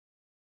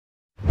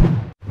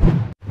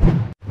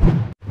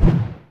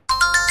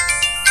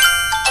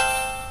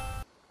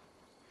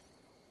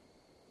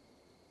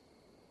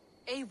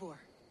Eivor,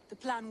 the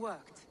plan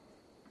worked.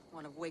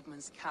 One of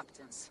Wigmund's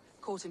captains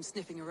caught him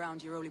sniffing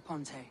around Euroli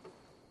Ponte.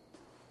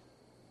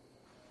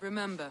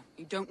 Remember,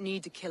 you don't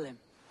need to kill him.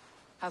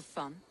 Have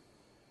fun.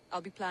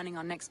 I'll be planning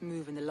our next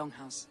move in the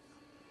Longhouse.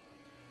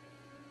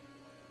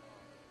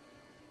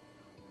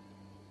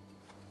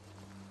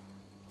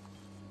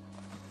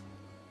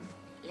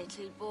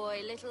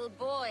 Little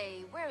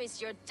boy, where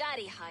is your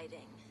daddy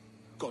hiding?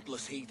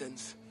 Godless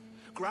heathens.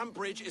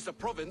 Grantbridge is a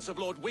province of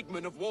Lord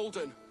Wigmund of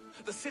Walden.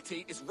 The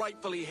city is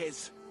rightfully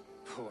his.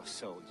 Poor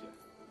soldier.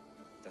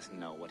 Doesn't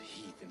know what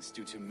heathens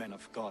do to men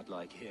of God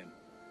like him.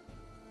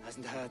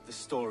 Hasn't heard the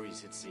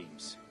stories, it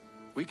seems.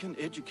 We can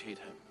educate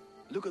him.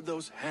 Look at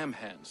those ham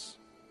hands.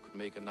 Could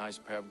make a nice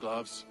pair of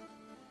gloves.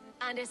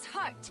 And his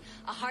heart.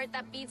 A heart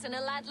that beats in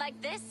a lad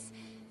like this?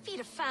 Feed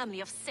a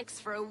family of 6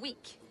 for a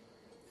week.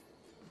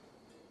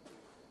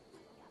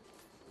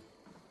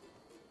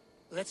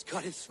 Let's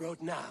cut his throat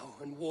now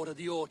and water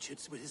the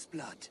orchards with his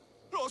blood.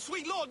 Oh,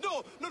 sweet lord,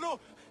 no!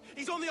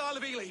 He's on the Isle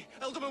of Ely,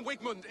 Ealdorman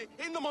Wigmund,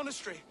 in the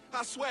monastery,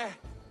 I swear.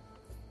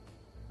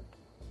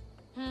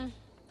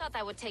 Thought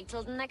that would take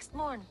till the next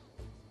morn.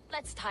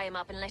 Let's tie him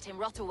up and let him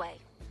rot away.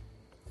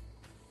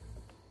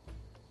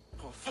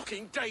 Oh,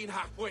 fucking Dane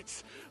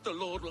halfwits! The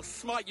Lord will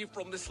smite you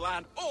from this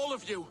land, all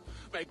of you!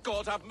 May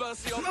God have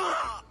mercy on...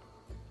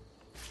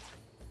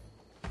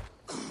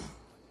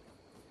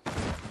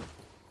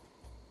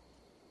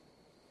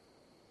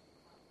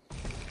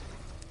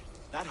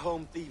 That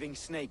home-thieving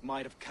snake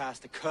might have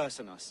cast a curse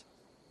on us.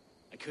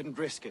 I couldn't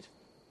risk it.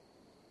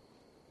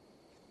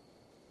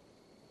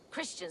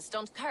 Christians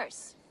don't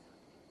curse.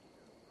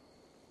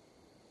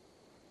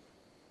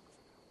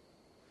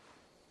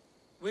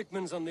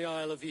 Wigmund's on the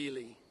Isle of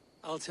Ely.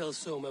 I'll tell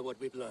Soma what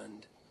we've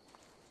learned.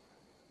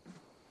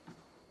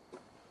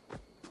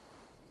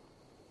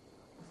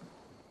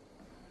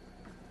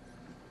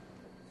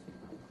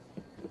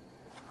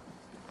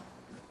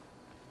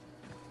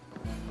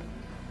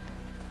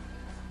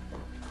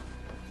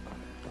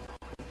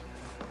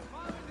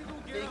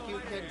 Think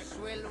you can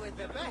swill with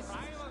the best?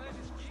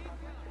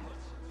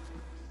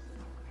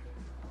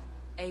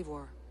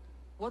 Eivor,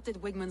 what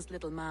did Wigmund's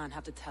little man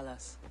have to tell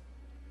us?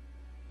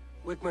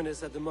 Wigmund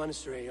is at the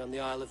monastery on the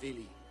Isle of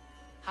Ely.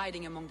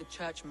 Hiding among the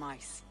church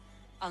mice.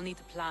 I'll need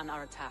to plan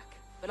our attack.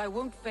 But I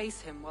won't face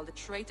him while the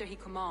traitor he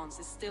commands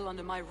is still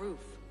under my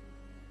roof.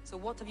 So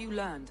what have you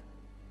learned?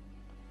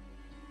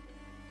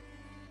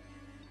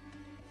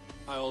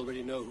 I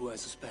already know who I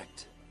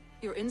suspect.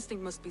 Your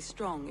instinct must be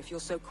strong if you're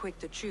so quick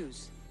to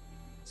choose.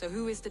 So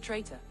who is the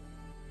traitor?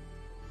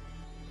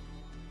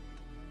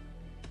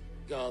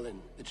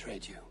 Garland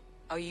betrayed you.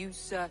 Are you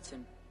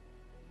certain?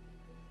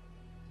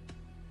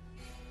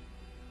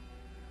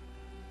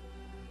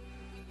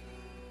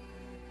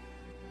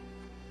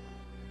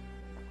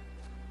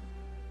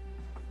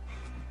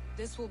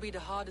 This will be the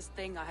hardest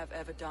thing I have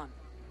ever done.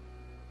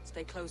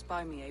 Stay close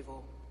by me,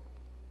 Eivor.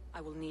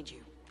 I will need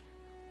you.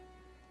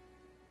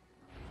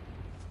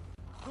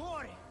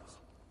 Glory!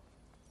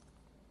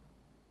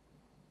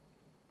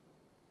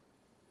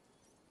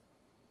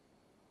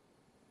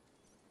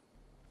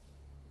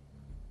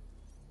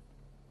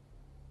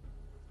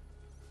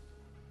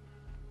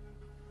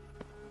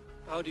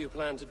 How do you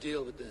plan to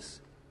deal with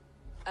this?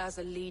 As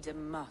a leader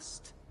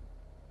must.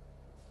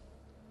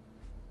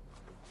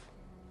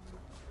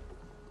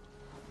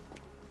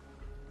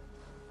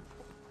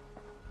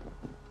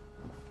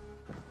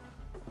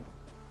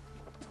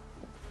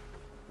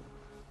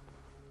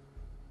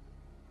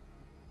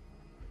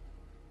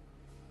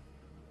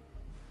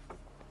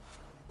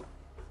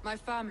 My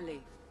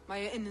family,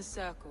 my inner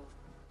circle.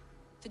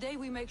 Today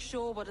we make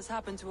sure what has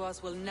happened to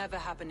us will never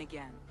happen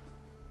again.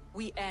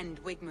 We end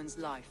Wigmund's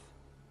life.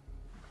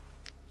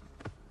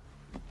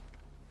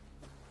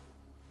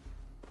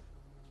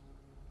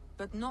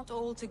 But not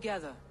all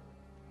together.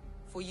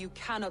 For you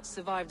cannot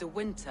survive the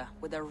winter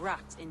with a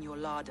rat in your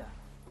larder.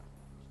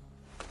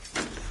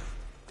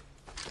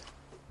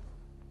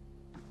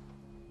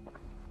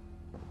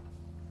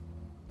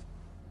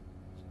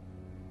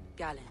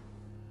 Galen.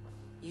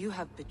 You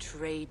have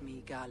betrayed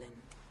me, Galen.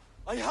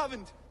 I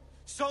haven't!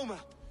 Soma,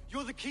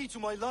 you're the key to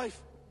my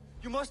life.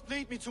 You must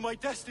lead me to my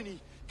destiny.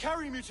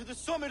 Carry me to the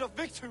summit of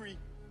victory.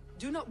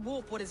 Do not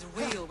warp what is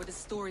real with the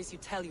stories you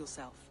tell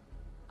yourself.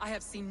 I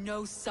have seen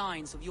no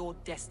signs of your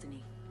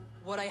destiny.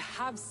 What I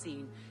have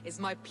seen is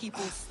my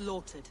people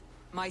slaughtered,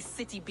 my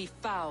city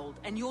befouled,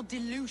 and your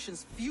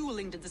delusions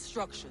fueling the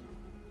destruction.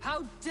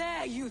 How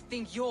dare you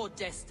think your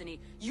destiny,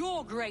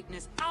 your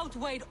greatness,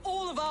 outweighed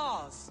all of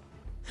ours?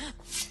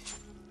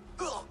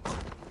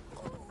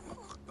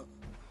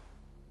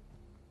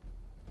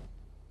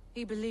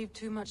 He believed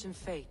too much in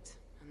fate,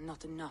 and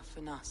not enough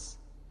in us.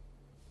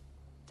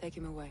 Take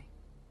him away.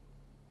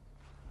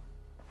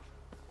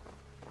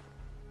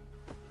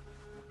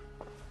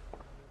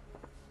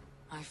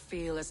 I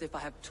feel as if I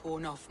have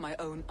torn off my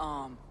own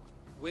arm.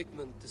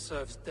 Wigmund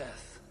deserves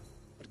death,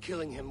 but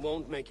killing him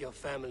won't make your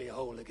family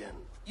whole again.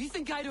 You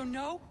think I don't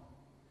know?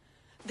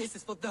 This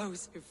is for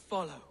those who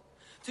follow.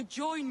 To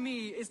join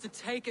me is to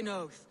take an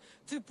oath.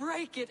 To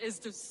break it is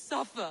to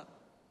suffer.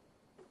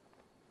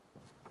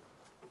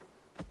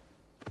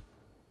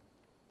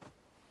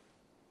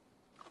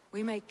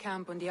 We make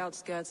camp on the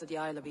outskirts of the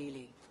Isle of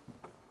Ely.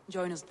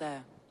 Join us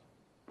there.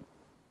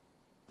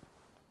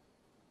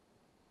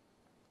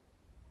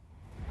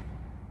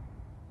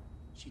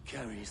 She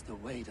carries the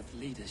weight of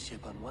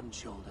leadership on one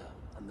shoulder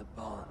and the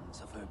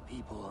bonds of her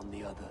people on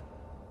the other.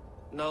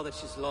 Now that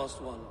she's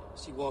lost one,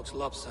 she walks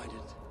lopsided.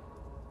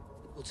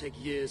 It will take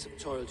years of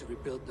toil to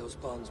rebuild those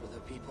bonds with her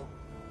people.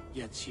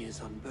 Yet she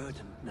is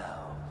unburdened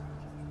now.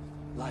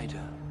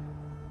 Lighter.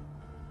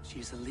 She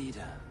is a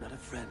leader, not a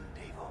friend,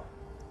 Eivor.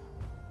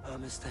 Her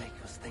mistake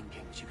was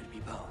thinking she could be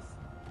both.